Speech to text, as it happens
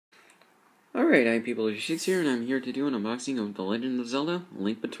Alright, I'm People86 here, and I'm here to do an unboxing of The Legend of Zelda: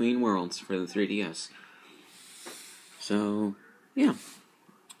 Link Between Worlds for the 3DS. So, yeah.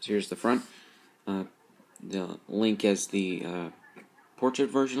 So here's the front. The Link as the portrait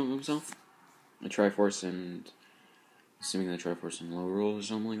version of himself. The Triforce and... assuming the Triforce and low roll or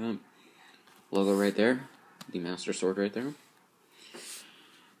something like that. Logo right there. The Master Sword right there.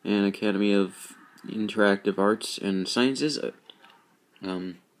 And Academy of Interactive Arts and Sciences.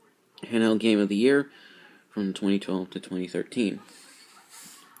 Handheld Game of the Year from 2012 to 2013.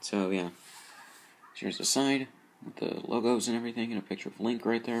 So, yeah. Here's the side with the logos and everything, and a picture of Link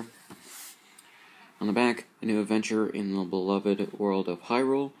right there. On the back, a new adventure in the beloved world of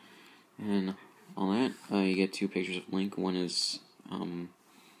Hyrule, and all that. You get two pictures of Link. One is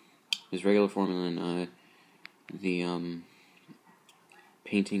his regular form, and then the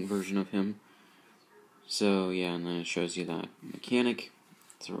painting version of him. So, yeah, and then it shows you that mechanic.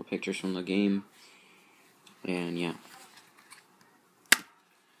 Several pictures from the game, and yeah.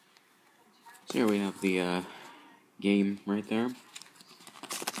 So here we have the game right there.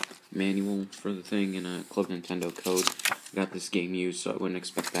 Manual for the thing and a Club Nintendo code. I got this game used, so I wouldn't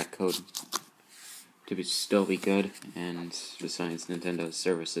expect that code to still be good. And besides, Nintendo's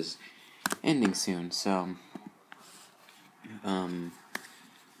service is ending soon, so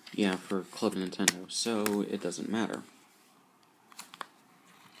yeah, for Club Nintendo, so it doesn't matter.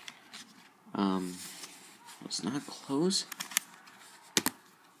 Let's not close.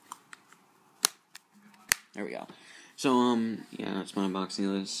 There we go. So, yeah, that's my unboxing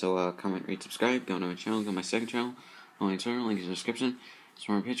of this. So, comment, rate, subscribe, go to my channel, go to my second channel, link in the description. It's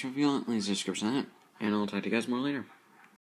more picture if you want, link in the description of that, and I'll talk to you guys more later.